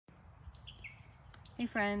Hey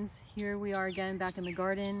friends, here we are again back in the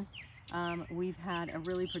garden. We've had a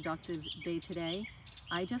really productive day today.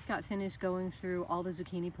 I just got finished going through all the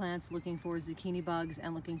zucchini plants looking for zucchini bugs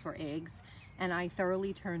and looking for eggs, and I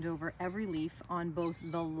thoroughly turned over every leaf on both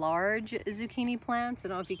the large zucchini plants, I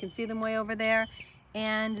don't know if you can see them way over there,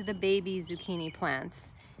 and the baby zucchini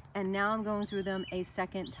plants. And now I'm going through them a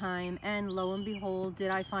second time, and lo and behold, did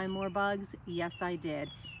I find more bugs? Yes, I did.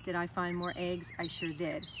 Did I find more eggs? I sure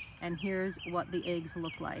did. And here's what the eggs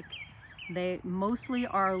look like. They mostly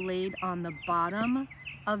are laid on the bottom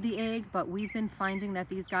of the egg, but we've been finding that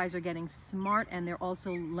these guys are getting smart and they're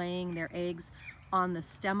also laying their eggs on the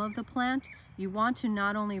stem of the plant. You want to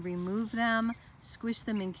not only remove them, squish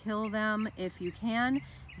them and kill them if you can.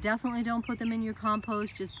 Definitely don't put them in your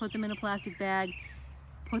compost, just put them in a plastic bag,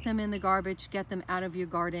 put them in the garbage, get them out of your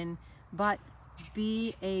garden. But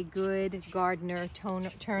be a good gardener,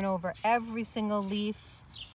 turn over every single leaf,